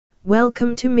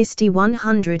Welcome to Misty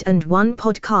 101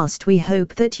 podcast. We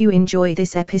hope that you enjoy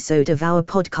this episode of our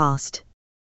podcast.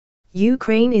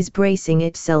 Ukraine is bracing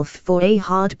itself for a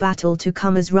hard battle to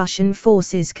come as Russian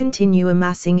forces continue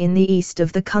amassing in the east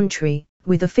of the country,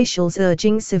 with officials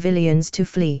urging civilians to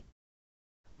flee.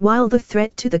 While the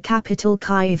threat to the capital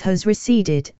Kyiv has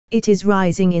receded, it is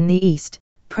rising in the east,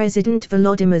 President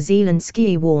Volodymyr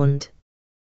Zelensky warned.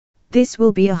 This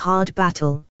will be a hard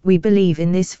battle. We believe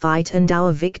in this fight and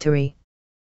our victory.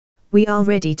 We are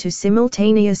ready to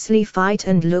simultaneously fight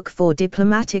and look for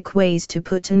diplomatic ways to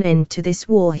put an end to this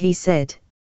war, he said.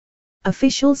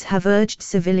 Officials have urged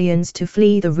civilians to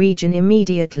flee the region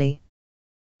immediately.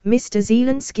 Mr.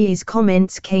 Zelensky's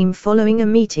comments came following a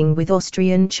meeting with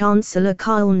Austrian Chancellor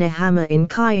Karl Nehammer in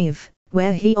Kyiv,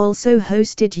 where he also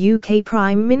hosted UK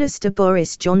Prime Minister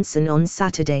Boris Johnson on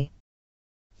Saturday.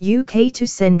 UK to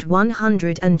send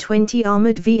 120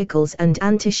 armoured vehicles and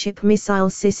anti-ship missile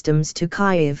systems to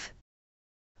Kyiv.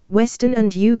 Western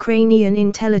and Ukrainian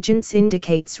intelligence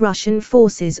indicates Russian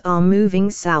forces are moving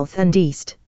south and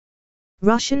east.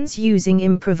 Russians using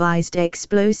improvised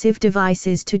explosive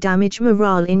devices to damage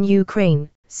morale in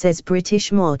Ukraine, says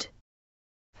British MOD.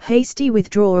 Hasty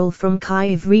withdrawal from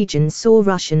Kyiv region saw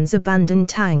Russians abandon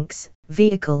tanks,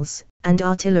 vehicles, and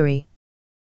artillery.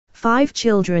 5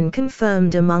 children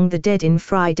confirmed among the dead in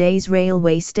Friday's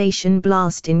railway station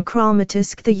blast in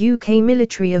Kramatorsk. The UK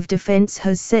Military of Defence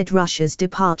has said Russia's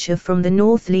departure from the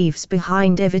north leaves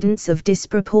behind evidence of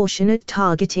disproportionate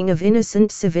targeting of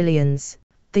innocent civilians,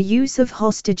 the use of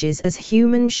hostages as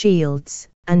human shields,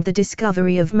 and the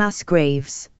discovery of mass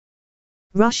graves.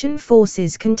 Russian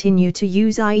forces continue to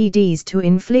use IEDs to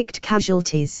inflict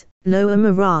casualties, lower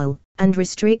morale, and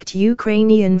restrict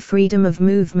Ukrainian freedom of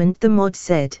movement, the MOD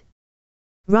said.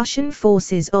 Russian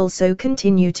forces also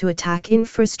continue to attack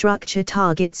infrastructure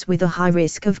targets with a high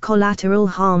risk of collateral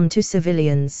harm to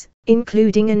civilians,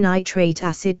 including a nitrate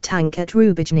acid tank at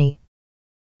Rubizhny.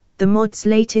 The MOD's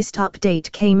latest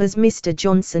update came as Mr.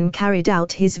 Johnson carried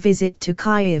out his visit to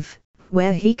Kyiv,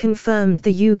 where he confirmed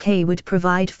the UK would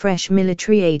provide fresh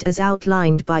military aid as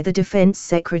outlined by the Defence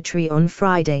Secretary on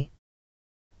Friday.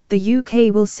 The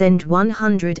UK will send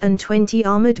 120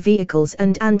 armoured vehicles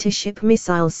and anti-ship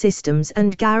missile systems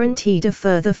and guaranteed a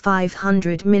further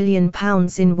 £500 million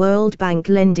in World Bank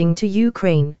lending to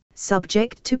Ukraine,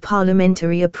 subject to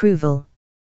parliamentary approval.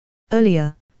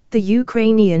 Earlier, the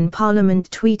Ukrainian parliament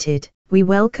tweeted, "We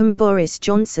welcome Boris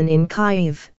Johnson in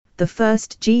Kyiv, the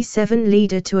first G7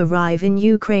 leader to arrive in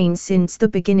Ukraine since the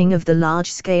beginning of the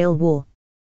large-scale war.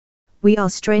 We are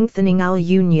strengthening our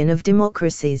union of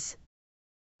democracies.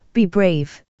 Be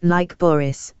brave, like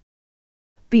Boris.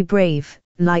 Be brave,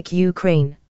 like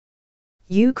Ukraine."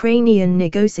 Ukrainian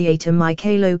negotiator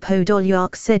Mikhailo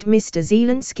Podolyak said Mr.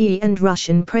 Zelensky and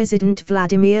Russian President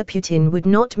Vladimir Putin would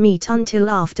not meet until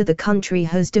after the country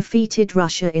has defeated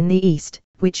Russia in the east,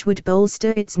 which would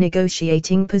bolster its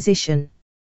negotiating position.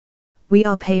 "We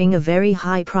are paying a very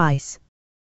high price.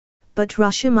 But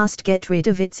Russia must get rid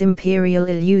of its imperial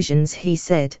illusions," he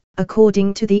said,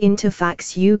 according to the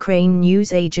Interfax Ukraine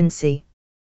news agency.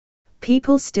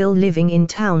 People still living in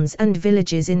towns and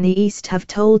villages in the east have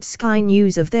told Sky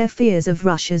News of their fears of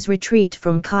Russia's retreat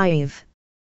from Kyiv.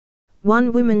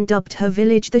 One woman dubbed her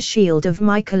village the Shield of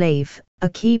Mykolaiv, a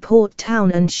key port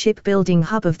town and shipbuilding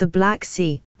hub of the Black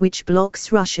Sea, which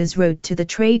blocks Russia's road to the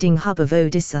trading hub of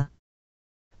Odessa.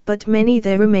 But many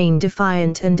there remain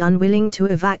defiant and unwilling to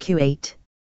evacuate.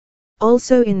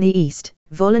 Also in the east,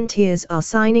 volunteers are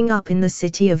signing up in the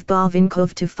city of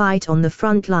Barvinkov to fight on the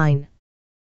front line.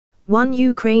 One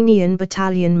Ukrainian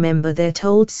battalion member there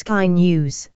told Sky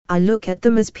News, "I look at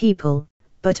them as people,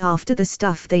 but after the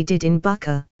stuff they did in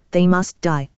Bucha, they must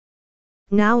die."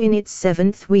 Now in its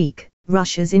 7th week,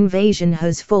 Russia's invasion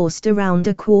has forced around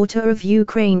a quarter of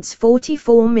Ukraine's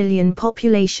 44 million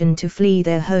population to flee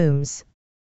their homes.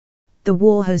 The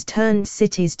war has turned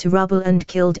cities to rubble and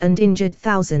killed and injured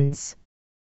thousands.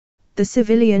 The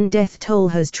civilian death toll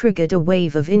has triggered a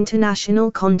wave of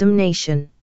international condemnation.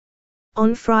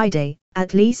 On Friday,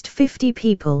 at least 50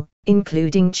 people,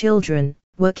 including children,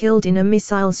 were killed in a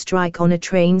missile strike on a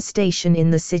train station in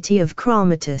the city of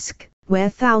Kramatorsk, where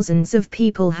thousands of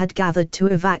people had gathered to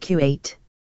evacuate.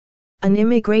 An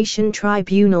immigration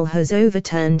tribunal has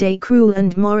overturned a cruel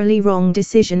and morally wrong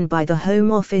decision by the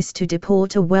Home Office to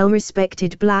deport a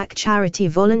well-respected black charity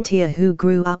volunteer who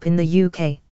grew up in the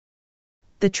UK.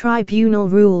 The tribunal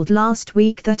ruled last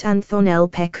week that Anthony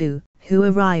Peku, who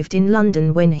arrived in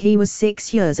London when he was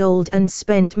 6 years old and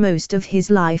spent most of his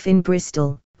life in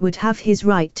Bristol, would have his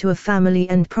right to a family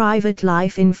and private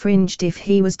life infringed if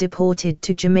he was deported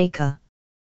to Jamaica.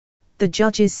 The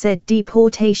judges said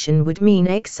deportation would mean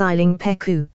exiling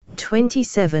Peku,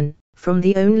 27, from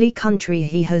the only country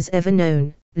he has ever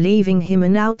known, leaving him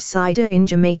an outsider in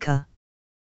Jamaica.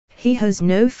 He has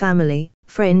no family,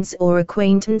 friends or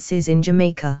acquaintances in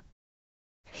Jamaica.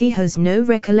 He has no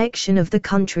recollection of the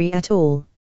country at all.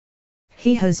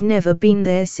 He has never been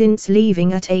there since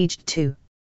leaving at age 2.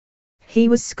 He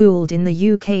was schooled in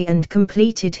the UK and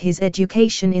completed his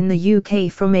education in the UK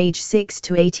from age 6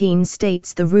 to 18,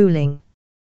 states the ruling.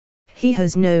 He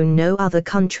has known no other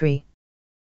country.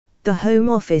 The Home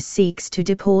Office seeks to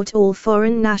deport all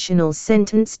foreign nationals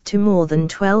sentenced to more than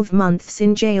 12 months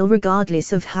in jail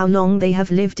regardless of how long they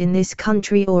have lived in this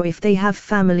country or if they have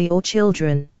family or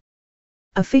children.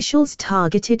 Officials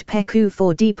targeted Peku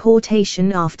for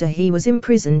deportation after he was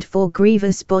imprisoned for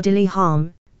grievous bodily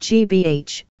harm,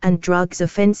 GBH, and drugs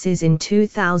offences in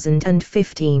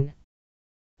 2015.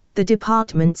 The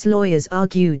department's lawyers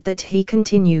argued that he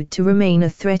continued to remain a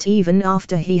threat even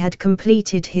after he had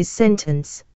completed his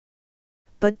sentence.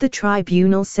 But the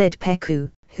tribunal said Peku,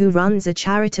 who runs a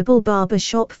charitable barber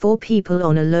shop for people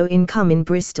on a low income in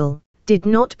Bristol, did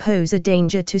not pose a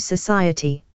danger to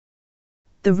society.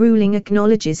 The ruling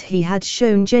acknowledges he had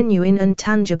shown genuine and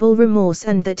tangible remorse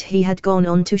and that he had gone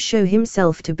on to show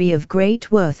himself to be of great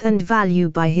worth and value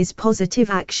by his positive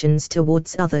actions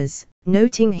towards others,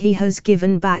 noting he has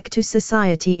given back to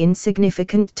society in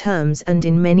significant terms and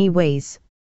in many ways.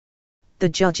 The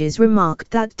judges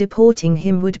remarked that deporting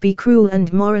him would be cruel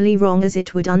and morally wrong as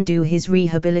it would undo his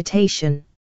rehabilitation.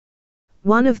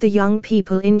 One of the young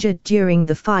people injured during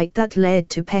the fight that led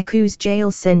to Peku's jail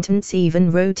sentence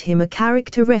even wrote him a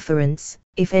character reference,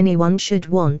 "If anyone should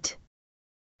want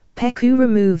Peku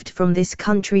removed from this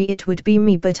country it would be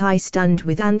me, but I stand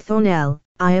with Anthonel,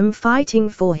 I am fighting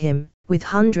for him," with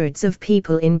hundreds of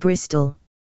people in Bristol.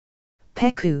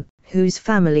 Peku, whose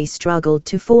family struggled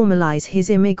to formalize his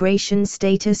immigration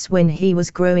status when he was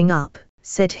growing up,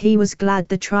 said he was glad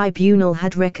the tribunal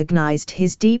had recognized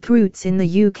his deep roots in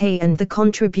the UK and the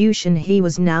contribution he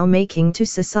was now making to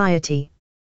society.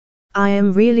 "I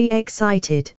am really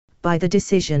excited by the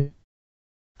decision.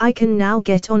 I can now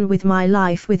get on with my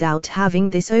life without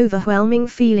having this overwhelming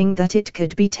feeling that it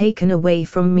could be taken away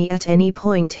from me at any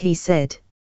point," he said.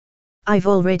 "I've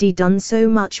already done so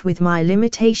much with my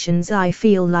limitations. I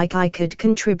feel like I could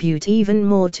contribute even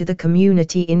more to the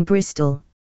community in Bristol."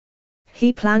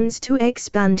 He plans to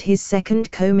expand his second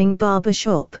combing barber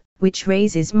shop, which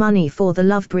raises money for the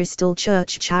Love Bristol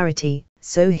Church charity,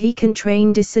 so he can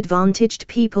train disadvantaged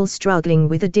people struggling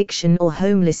with addiction or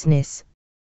homelessness.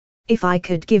 "If I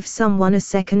could give someone a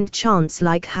second chance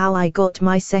like how I got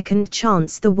my second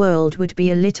chance, the world would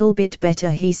be a little bit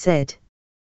better," he said.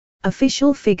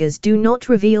 Official figures do not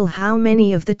reveal how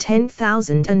many of the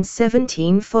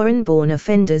 10,017 foreign-born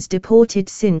offenders deported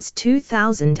since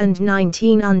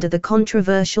 2019 under the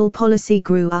controversial policy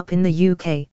grew up in the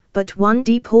UK, but one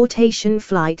deportation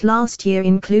flight last year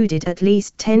included at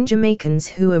least 10 Jamaicans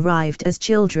who arrived as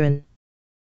children.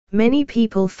 Many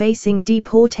people facing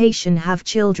deportation have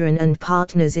children and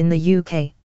partners in the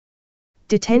UK.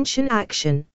 Detention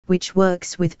Action, which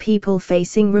works with people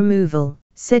facing removal,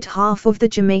 said half of the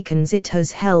Jamaicans it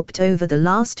has helped over the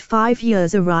last 5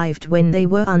 years arrived when they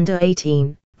were under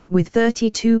 18, with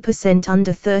 32%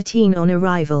 under 13 on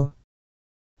arrival.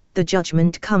 The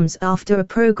judgment comes after a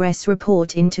progress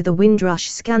report into the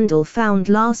Windrush scandal found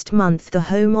last month the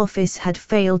Home Office had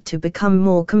failed to become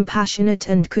more compassionate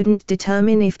and couldn't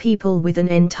determine if people with an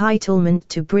entitlement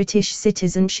to British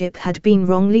citizenship had been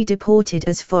wrongly deported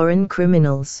as foreign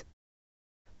criminals.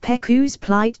 Peku's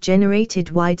plight generated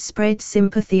widespread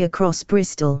sympathy across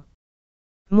Bristol.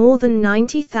 More than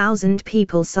 90,000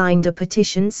 people signed a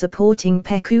petition supporting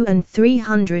Peku and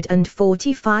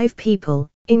 345 people,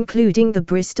 including the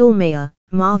Bristol Mayor,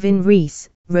 Marvin Rees,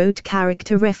 wrote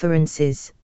character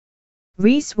references.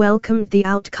 Rees welcomed the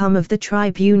outcome of the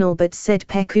tribunal but said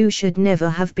Peku should never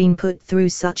have been put through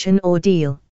such an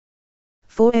ordeal.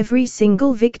 "For every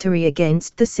single victory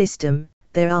against the system,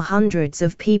 there are hundreds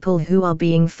of people who are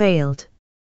being failed.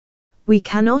 We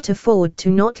cannot afford to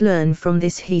not learn from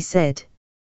this," he said.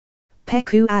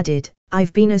 Peku added,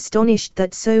 "I've been astonished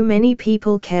that so many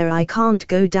people care. I can't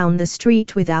go down the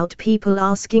street without people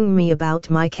asking me about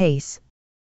my case."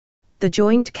 The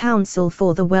Joint Council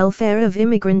for the Welfare of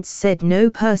Immigrants said no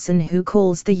person who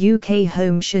calls the UK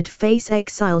home should face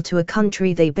exile to a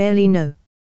country they barely know.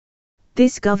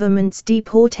 This government's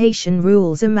deportation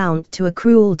rules amount to a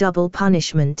cruel double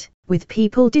punishment, with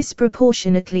people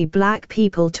disproportionately black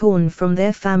people torn from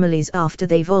their families after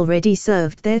they've already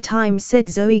served their time, said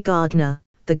Zoe Gardner,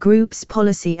 the group's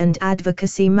policy and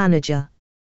advocacy manager.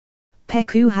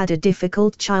 Peku had a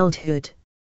difficult childhood.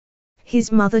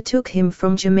 His mother took him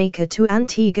from Jamaica to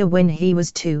Antigua when he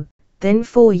was 2, then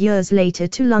 4 years later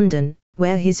to London,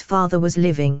 where his father was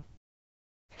living.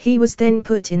 He was then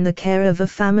put in the care of a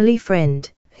family friend,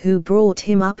 who brought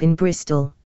him up in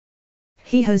Bristol.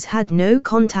 He has had no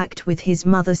contact with his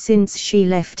mother since she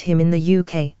left him in the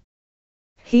UK.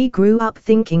 He grew up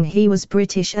thinking he was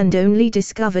British and only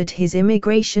discovered his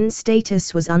immigration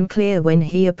status was unclear when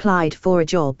he applied for a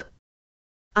job.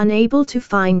 Unable to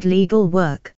find legal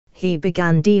work, he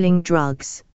began dealing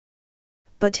drugs.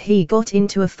 But he got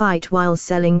into a fight while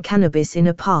selling cannabis in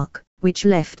a park, which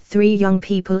left 3 young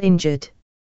people injured.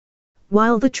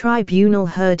 While the tribunal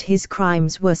heard his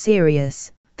crimes were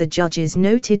serious, the judges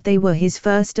noted they were his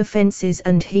first offences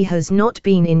and he has not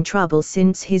been in trouble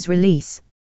since his release.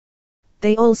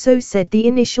 They also said the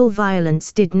initial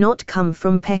violence did not come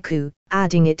from Peku,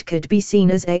 adding it could be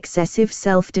seen as excessive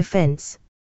self-defense.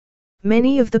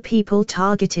 Many of the people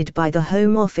targeted by the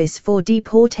Home Office for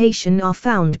deportation are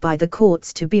found by the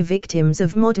courts to be victims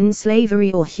of modern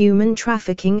slavery or human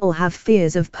trafficking or have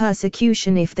fears of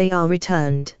persecution if they are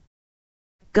returned.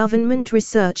 Government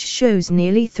research shows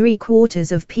nearly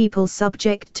 3/4 of people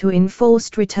subject to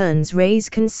enforced returns raise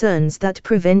concerns that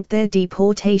prevent their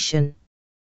deportation.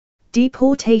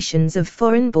 Deportations of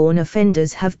foreign-born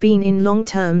offenders have been in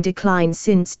long-term decline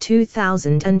since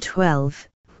 2012,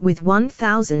 with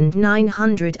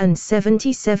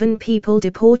 1,977 people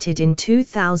deported in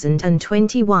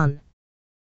 2021.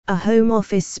 A Home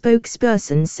Office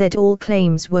spokesperson said all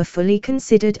claims were fully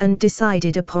considered and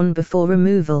decided upon before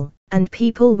removal, and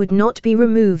people would not be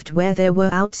removed where there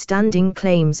were outstanding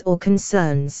claims or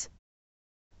concerns.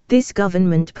 This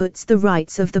government puts the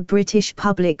rights of the British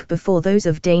public before those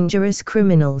of dangerous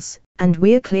criminals, and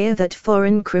we're clear that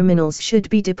foreign criminals should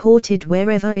be deported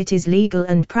wherever it is legal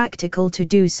and practical to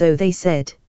do so, they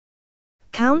said.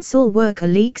 Council worker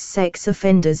leaks sex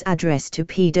offender's address to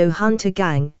pedo hunter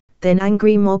gang, then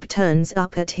angry mob turns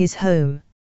up at his home.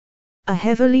 A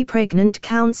heavily pregnant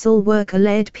council worker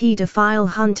led pedophile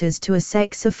hunters to a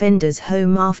sex offender's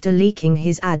home after leaking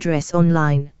his address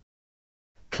online.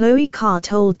 Chloe Carr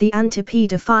told the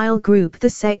anti-pedophile group the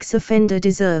sex offender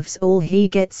deserves all he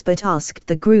gets but asked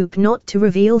the group not to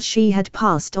reveal she had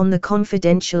passed on the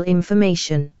confidential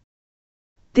information.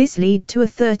 This led to a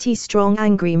 30-strong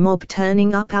angry mob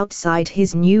turning up outside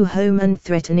his new home and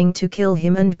threatening to kill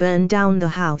him and burn down the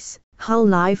house, Hull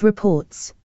Live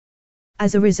reports.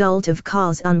 As a result of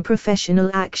Carr's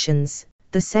unprofessional actions,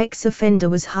 the sex offender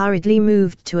was hurriedly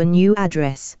moved to a new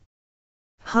address.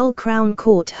 Hull Crown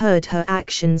Court heard her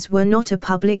actions were not a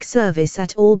public service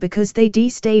at all because they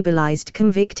destabilized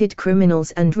convicted criminals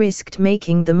and risked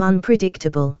making them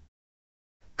unpredictable.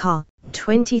 Carr,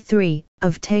 23,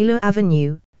 of Taylor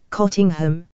Avenue,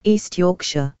 Cottingham, East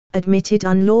Yorkshire, admitted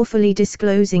unlawfully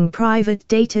disclosing private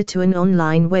data to an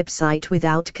online website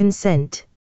without consent.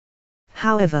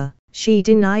 However, she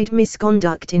denied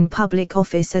misconduct in public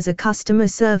office as a customer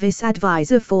service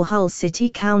advisor for Hull City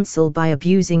Council by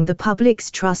abusing the public's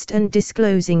trust and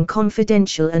disclosing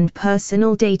confidential and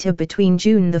personal data between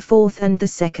June 4 and 2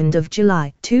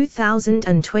 July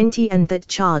 2020, and that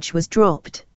charge was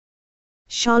dropped.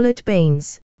 Charlotte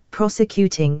Baines,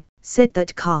 prosecuting, said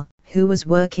that Carr, who was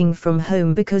working from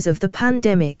home because of the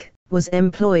pandemic, was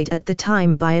employed at the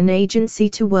time by an agency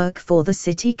to work for the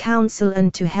City Council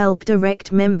and to help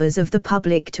direct members of the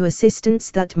public to assistance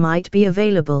that might be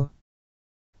available.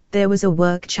 There was a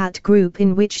work chat group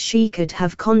in which she could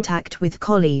have contact with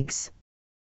colleagues.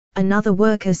 Another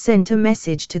worker sent a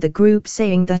message to the group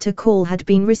saying that a call had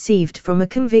been received from a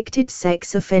convicted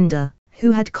sex offender,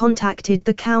 who had contacted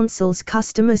the council's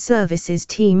customer services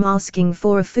team asking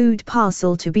for a food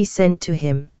parcel to be sent to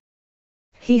him.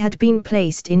 He had been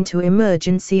placed into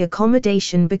emergency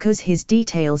accommodation because his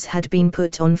details had been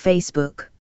put on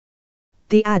Facebook.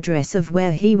 The address of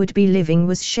where he would be living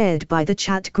was shared by the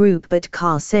chat group, but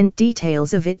Carr sent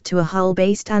details of it to a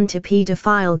Hull-based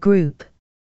anti-pedophile group.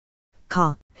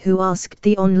 Carr, who asked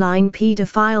the online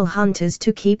pedophile hunters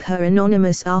to keep her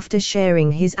anonymous after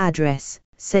sharing his address,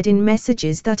 said in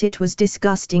messages that it was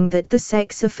disgusting that the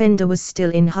sex offender was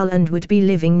still in Hull and would be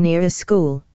living near a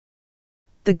school.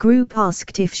 The group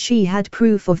asked if she had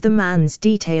proof of the man's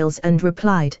details and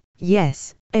replied,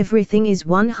 "Yes, everything is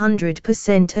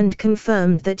 100%," and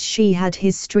confirmed that she had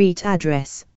his street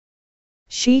address.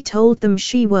 She told them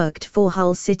she worked for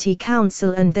Hull City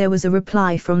Council and there was a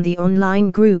reply from the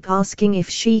online group asking if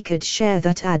she could share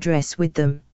that address with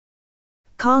them.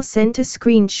 Carr sent a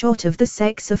screenshot of the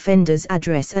sex offender's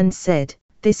address and said,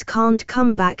 "This can't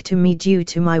come back to me due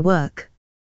to my work."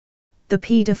 The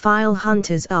pedophile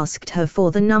hunters asked her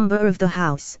for the number of the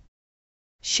house.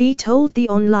 She told the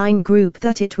online group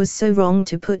that it was so wrong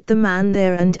to put the man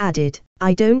there and added,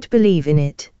 "I don't believe in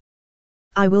it.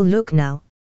 I will look now."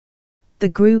 The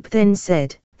group then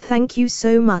said, "Thank you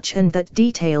so much," and that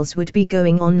details would be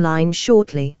going online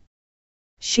shortly.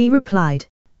 She replied,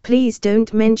 "Please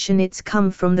don't mention it's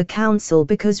come from the council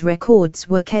because records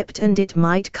were kept and it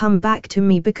might come back to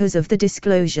me because of the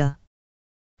disclosure."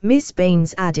 Miss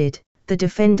Baines added, the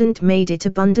defendant made it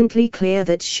abundantly clear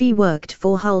that she worked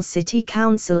for Hull City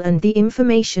Council and the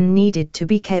information needed to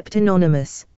be kept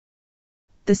anonymous.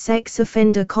 The sex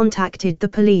offender contacted the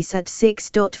police at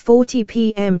 6:40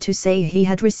 p.m. to say he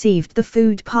had received the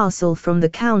food parcel from the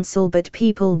council but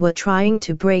people were trying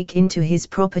to break into his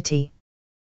property.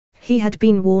 He had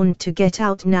been warned to get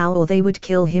out now or they would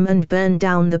kill him and burn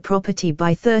down the property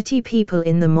by 30 people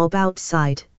in the mob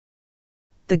outside.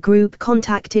 The group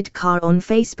contacted Carr on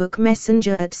Facebook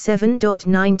Messenger at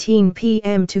 7:19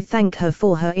 p.m. to thank her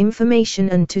for her information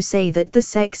and to say that the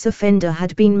sex offender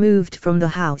had been moved from the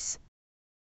house.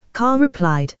 Carr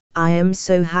replied, "I am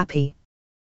so happy.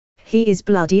 He is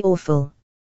bloody awful.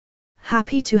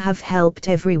 Happy to have helped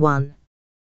everyone."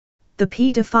 The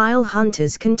paedophile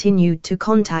hunters continued to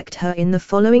contact her in the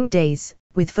following days,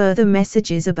 with further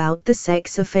messages about the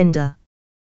sex offender.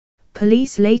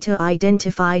 Police later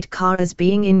identified Carr as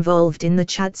being involved in the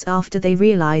chats after they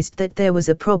realized that there was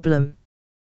a problem.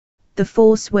 The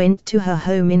force went to her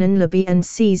home in Enlaby and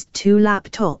seized 2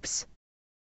 laptops.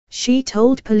 She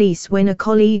told police when a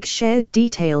colleague shared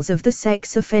details of the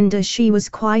sex offender she was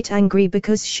quite angry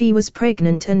because she was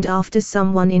pregnant, and after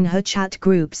someone in her chat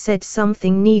group said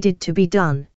something needed to be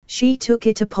done, she took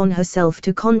it upon herself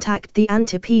to contact the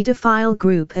anti-pedophile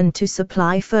group and to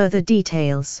supply further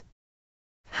details.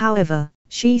 However,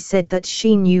 she said that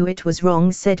she knew it was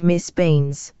wrong, said Miss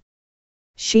Baines.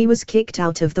 She was kicked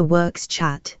out of the works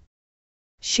chat.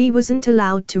 She wasn't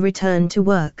allowed to return to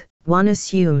work, one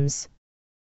assumes.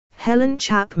 Helen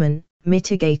Chapman,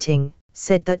 mitigating,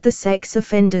 said that the sex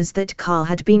offenders that Carr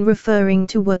had been referring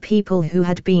to were people who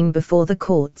had been before the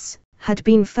courts, had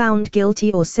been found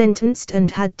guilty or sentenced and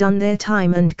had done their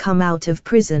time and come out of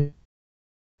prison.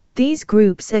 These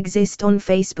groups exist on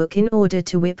Facebook in order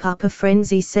to whip up a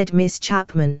frenzy, said Miss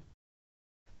Chapman.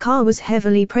 Carr was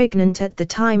heavily pregnant at the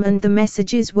time and the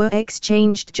messages were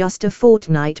exchanged just a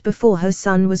fortnight before her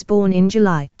son was born in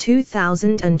July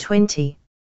 2020.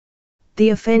 The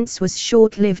offense was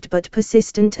short-lived but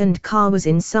persistent and Carr was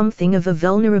in something of a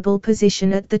vulnerable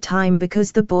position at the time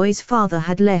because the boy's father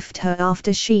had left her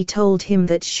after she told him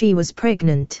that she was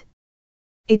pregnant.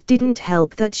 It didn't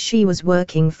help that she was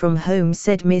working from home,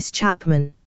 said Miss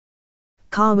Chapman.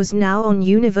 Carr was now on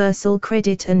universal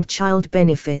credit and child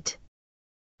benefit.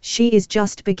 She is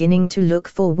just beginning to look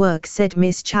for work, said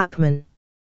Miss Chapman.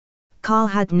 Carr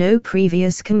had no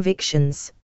previous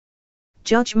convictions.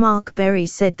 Judge Mark Berry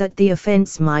said that the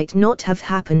offense might not have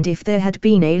happened if there had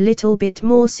been a little bit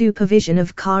more supervision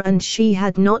of Carr and she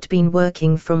had not been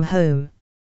working from home.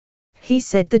 He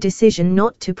said the decision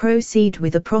not to proceed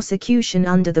with a prosecution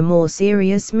under the more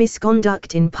serious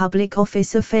misconduct in public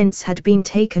office offense had been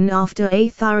taken after a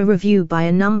thorough review by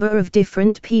a number of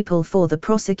different people for the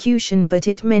prosecution, but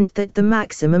it meant that the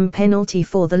maximum penalty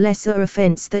for the lesser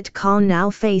offense that Carr now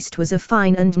faced was a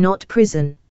fine and not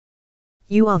prison.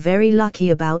 "You are very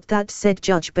lucky about that," said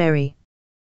Judge Berry.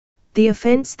 "The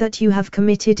offense that you have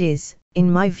committed is,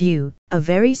 in my view, a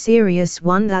very serious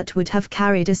one that would have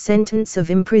carried a sentence of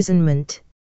imprisonment."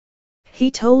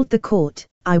 He told the court,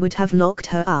 "I would have locked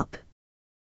her up."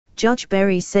 Judge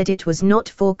Berry said it was not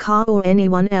for Carr or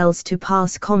anyone else to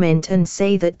pass comment and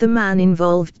say that the man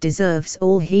involved deserves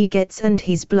all he gets and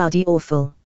he's bloody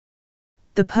awful.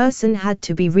 The person had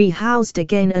to be rehoused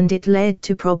again and it led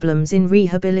to problems in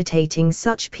rehabilitating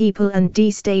such people and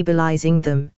destabilizing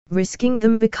them, risking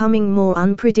them becoming more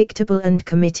unpredictable and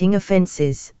committing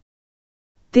offenses.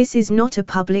 "This is not a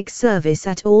public service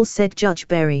at all," said Judge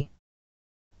Berry.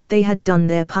 "They had done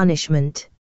their punishment.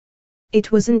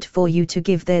 It wasn't for you to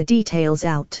give their details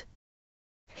out."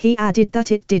 He added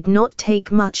that it did not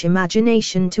take much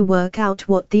imagination to work out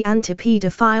what the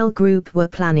anti-pedophile group were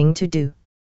planning to do.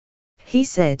 He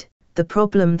said, "The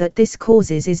problem that this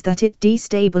causes is that it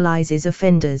destabilizes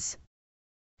offenders.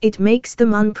 It makes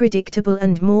them unpredictable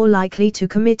and more likely to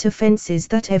commit offenses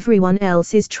that everyone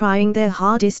else is trying their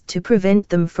hardest to prevent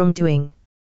them from doing.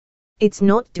 It's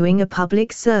not doing a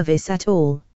public service at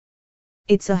all.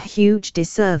 It's a huge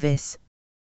disservice.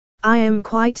 I am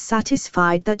quite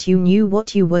satisfied that you knew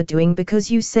what you were doing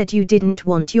because you said you didn't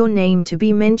want your name to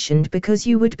be mentioned because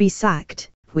you would be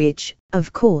sacked, which,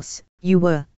 of course, you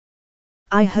were.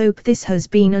 I hope this has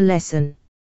been a lesson.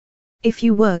 If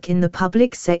you work in the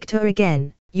public sector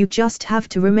again, You just have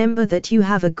to remember that you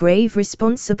have a grave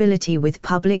responsibility with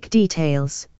public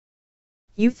details.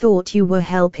 You thought you were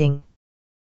helping.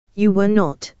 You were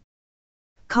not.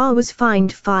 Carr was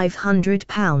fined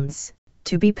 £500,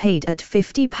 to be paid at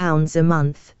 £50 a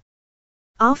month.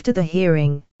 After the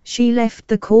hearing, she left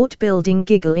the court building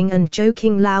giggling and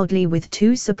joking loudly with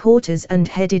two supporters and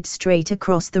headed straight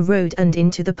across the road and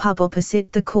into the pub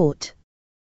opposite the court.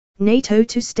 NATO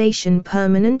to station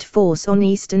permanent force on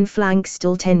eastern flank.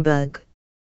 Stoltenberg.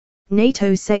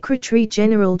 NATO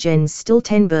Secretary-General Jens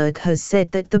Stoltenberg has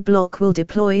said that the bloc will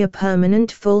deploy a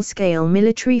permanent full-scale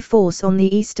military force on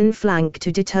the eastern flank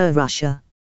to deter Russia.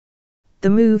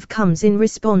 The move comes in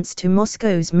response to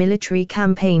Moscow's military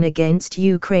campaign against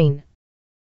Ukraine.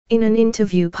 In an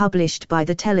interview published by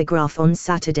The Telegraph on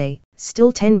Saturday,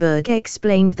 Stoltenberg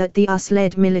explained that the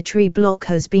US-led military bloc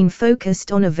has been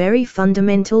focused on a very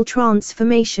fundamental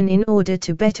transformation in order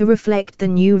to better reflect the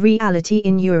new reality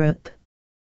in Europe.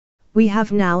 We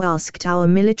have now asked our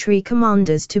military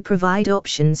commanders to provide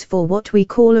options for what we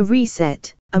call a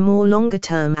reset, a more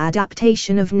longer-term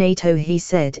adaptation of NATO, he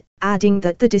said, adding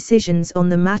that the decisions on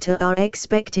the matter are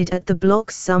expected at the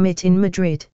bloc's summit in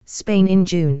Madrid, Spain in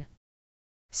June.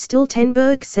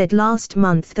 Stoltenberg said last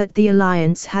month that the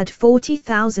alliance had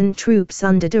 40,000 troops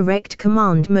under direct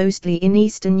command, mostly in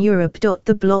Eastern Europe.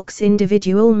 The bloc's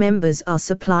individual members are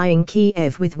supplying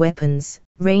Kiev with weapons,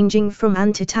 ranging from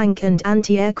anti-tank and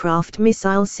anti-aircraft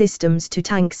missile systems to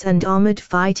tanks and armored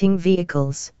fighting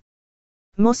vehicles.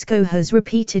 Moscow has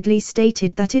repeatedly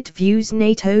stated that it views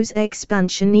NATO's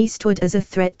expansion eastward as a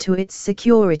threat to its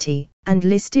security, and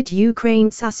listed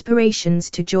Ukraine's aspirations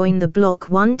to join the bloc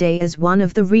one day as one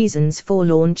of the reasons for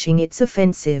launching its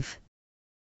offensive.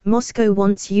 Moscow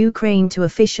wants Ukraine to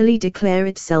officially declare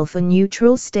itself a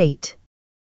neutral state.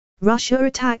 Russia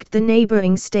attacked the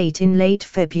neighboring state in late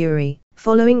February,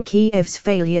 following Kiev's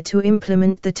failure to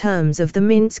implement the terms of the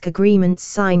Minsk agreements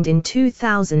signed in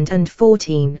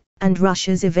 2014. And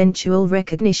Russia's eventual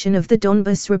recognition of the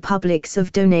Donbas republics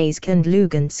of Donetsk and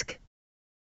Lugansk.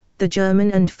 The German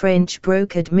and French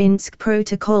brokered Minsk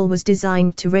Protocol was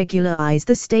designed to regularize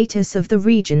the status of the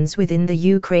regions within the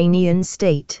Ukrainian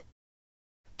state.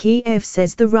 Kiev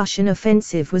says the Russian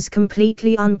offensive was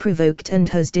completely unprovoked and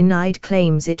has denied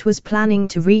claims it was planning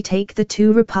to retake the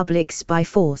two republics by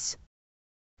force.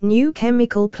 New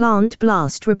chemical plant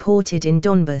blast reported in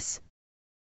Donbas.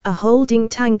 A holding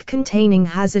tank containing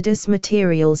hazardous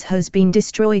materials has been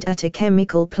destroyed at a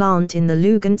chemical plant in the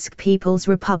Lugansk People's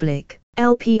Republic,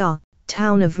 LPR,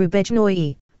 town of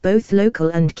Rubezhnoye, both local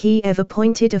and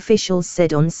Kiev-appointed officials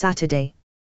said on Saturday.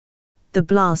 The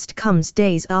blast comes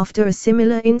days after a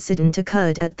similar incident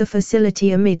occurred at the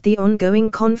facility amid the ongoing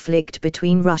conflict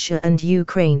between Russia and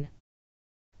Ukraine.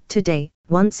 Today,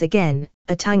 once again,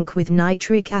 a tank with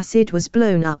nitric acid was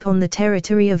blown up on the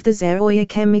territory of the Zaroye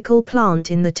chemical plant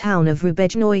in the town of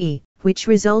Rubezhnoye, which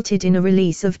resulted in a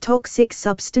release of toxic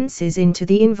substances into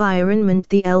the environment,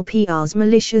 the LPR's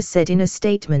militia said in a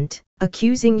statement,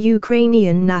 accusing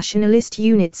Ukrainian nationalist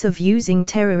units of using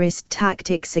terrorist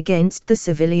tactics against the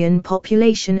civilian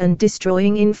population and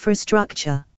destroying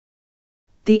infrastructure.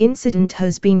 The incident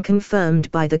has been confirmed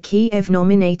by the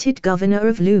Kiev-nominated governor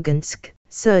of Lugansk,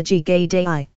 Sergei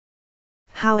Gaidai.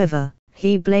 However,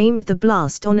 he blamed the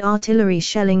blast on artillery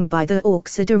shelling by the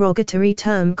Orks, a derogatory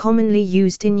term commonly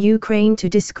used in Ukraine to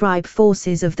describe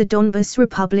forces of the Donbas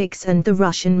republics and the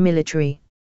Russian military.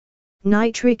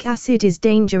 Nitric acid is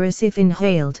dangerous if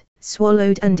inhaled,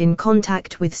 swallowed and in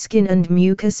contact with skin and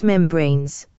mucous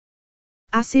membranes.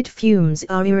 Acid fumes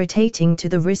are irritating to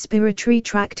the respiratory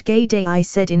tract, Gaidai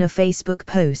said in a Facebook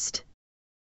post.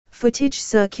 Footage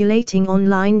circulating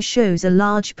online shows a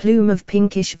large plume of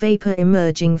pinkish vapor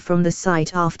emerging from the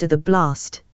site after the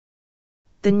blast.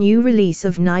 The new release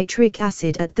of nitric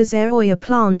acid at the Zaroye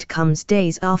plant comes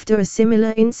days after a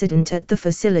similar incident at the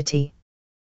facility.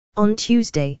 On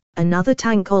Tuesday, another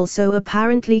tank also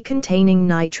apparently containing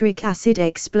nitric acid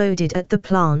exploded at the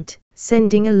plant,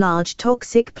 sending a large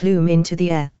toxic plume into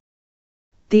the air.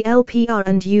 The LPR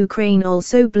and Ukraine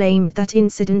also blamed that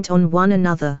incident on one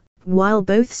another, while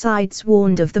both sides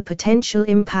warned of the potential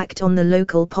impact on the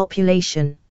local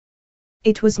population.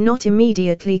 It was not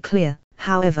immediately clear,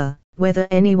 however, whether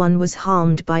anyone was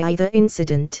harmed by either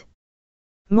incident.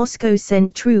 Moscow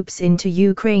sent troops into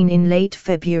Ukraine in late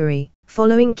February,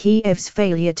 following Kiev's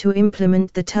failure to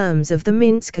implement the terms of the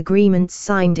Minsk agreements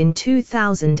signed in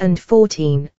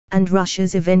 2014, and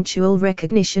Russia's eventual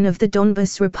recognition of the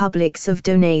Donbas republics of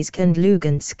Donetsk and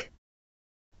Lugansk.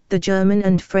 The German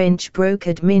and French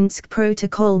brokered Minsk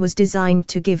Protocol was designed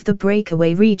to give the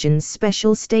breakaway regions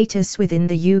special status within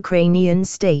the Ukrainian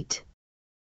state.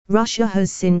 Russia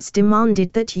has since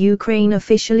demanded that Ukraine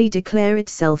officially declare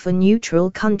itself a neutral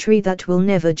country that will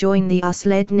never join the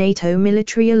US-led NATO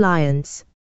military alliance.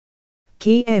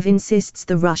 Kiev insists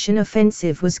the Russian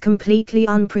offensive was completely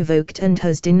unprovoked and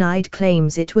has denied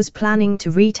claims it was planning to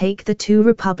retake the two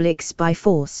republics by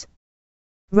force.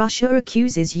 Russia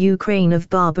accuses Ukraine of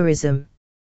barbarism.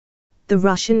 The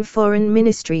Russian Foreign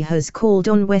Ministry has called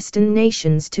on Western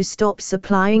nations to stop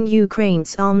supplying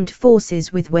Ukraine's armed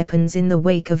forces with weapons in the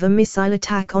wake of a missile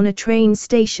attack on a train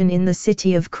station in the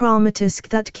city of Kramatorsk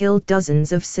that killed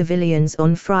dozens of civilians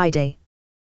on Friday.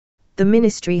 The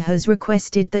ministry has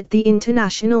requested that the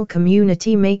international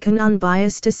community make an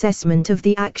unbiased assessment of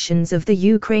the actions of the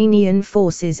Ukrainian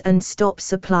forces and stop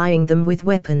supplying them with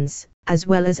weapons, as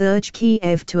well as urge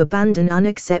Kiev to abandon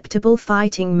unacceptable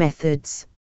fighting methods.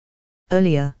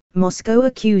 Earlier, Moscow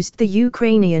accused the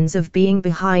Ukrainians of being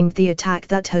behind the attack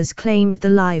that has claimed the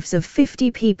lives of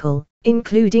 50 people,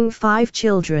 including 5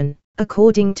 children,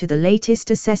 according to the latest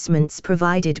assessments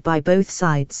provided by both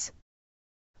sides.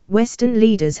 Western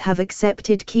leaders have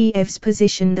accepted Kiev's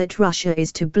position that Russia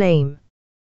is to blame.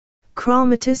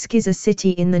 Kramatorsk is a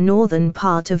city in the northern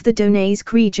part of the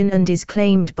Donetsk region and is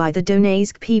claimed by the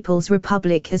Donetsk People's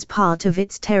Republic as part of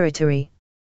its territory.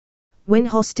 When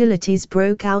hostilities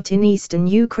broke out in eastern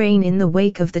Ukraine in the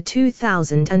wake of the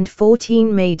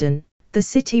 2014 Maidan, the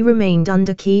city remained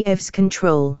under Kiev's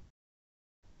control.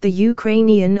 The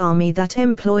Ukrainian army that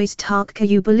employs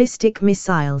Tarkhayu ballistic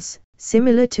missiles,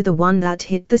 similar to the one that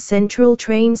hit the central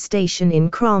train station in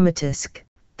Kramatorsk,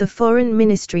 the Foreign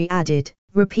Ministry added,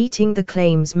 repeating the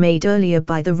claims made earlier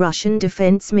by the Russian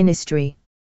Defense Ministry.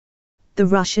 The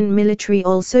Russian military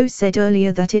also said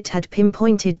earlier that it had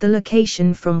pinpointed the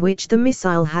location from which the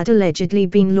missile had allegedly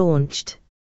been launched.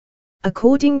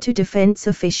 According to defense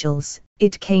officials,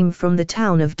 it came from the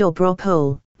town of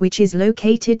Dobropol, which is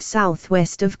located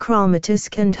southwest of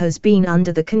Kramatorsk and has been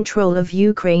under the control of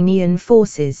Ukrainian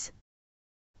forces.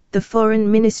 The Foreign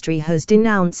Ministry has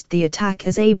denounced the attack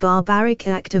as a barbaric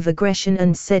act of aggression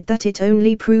and said that it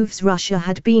only proves Russia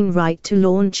had been right to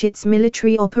launch its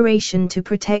military operation to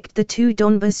protect the two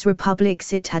Donbas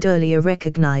republics it had earlier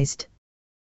recognized.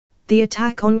 The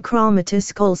attack on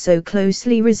Kramatorsk also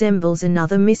closely resembles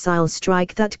another missile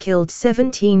strike that killed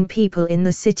 17 people in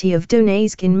the city of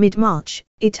Donetsk in mid-March,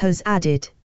 it has added.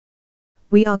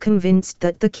 We are convinced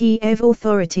that the Kiev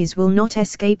authorities will not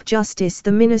escape justice,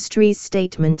 the ministry's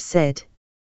statement said.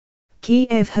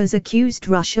 Kiev has accused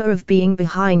Russia of being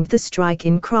behind the strike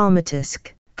in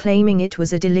Kramatorsk, claiming it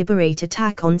was a deliberate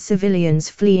attack on civilians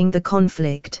fleeing the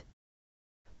conflict.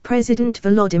 President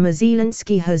Volodymyr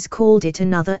Zelensky has called it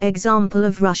another example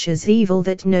of Russia's evil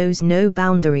that knows no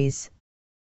boundaries.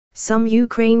 Some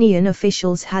Ukrainian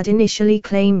officials had initially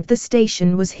claimed the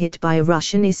station was hit by a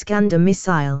Russian Iskander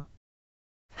missile.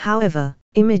 However,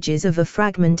 images of a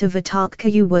fragment of a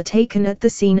Tarkhayu were taken at the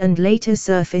scene and later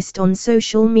surfaced on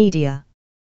social media.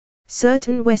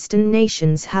 Certain Western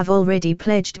nations have already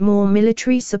pledged more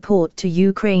military support to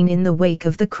Ukraine in the wake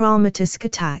of the Kramatorsk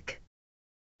attack.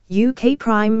 UK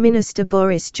Prime Minister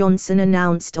Boris Johnson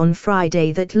announced on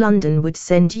Friday that London would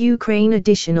send Ukraine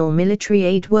additional military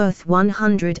aid worth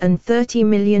 $130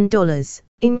 million,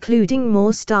 including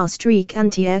more Starstreak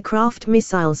anti-aircraft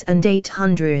missiles and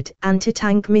 800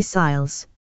 anti-tank missiles.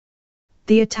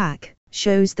 The attack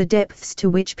shows the depths to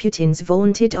which Putin's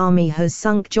vaunted army has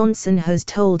sunk, Johnson has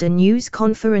told a news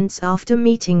conference after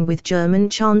meeting with German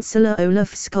Chancellor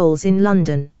Olaf Scholz in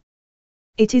London.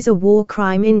 It is a war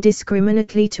crime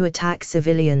indiscriminately to attack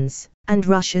civilians, and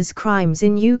Russia's crimes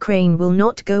in Ukraine will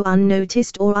not go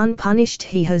unnoticed or unpunished,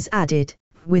 he has added,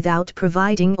 without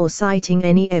providing or citing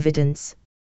any evidence.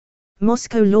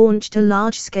 Moscow launched a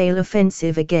large-scale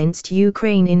offensive against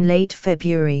Ukraine in late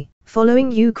February,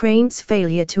 following Ukraine's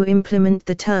failure to implement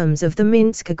the terms of the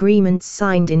Minsk agreements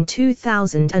signed in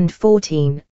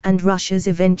 2014, and Russia's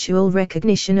eventual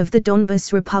recognition of the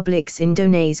Donbas republics in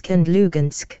Donetsk and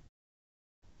Lugansk.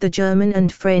 The German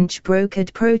and French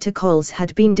brokered protocols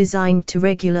had been designed to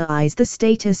regularize the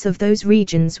status of those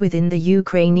regions within the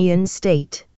Ukrainian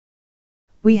state.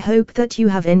 We hope that you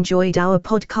have enjoyed our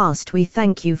podcast. We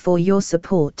thank you for your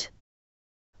support.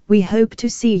 We hope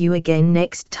to see you again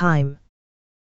next time.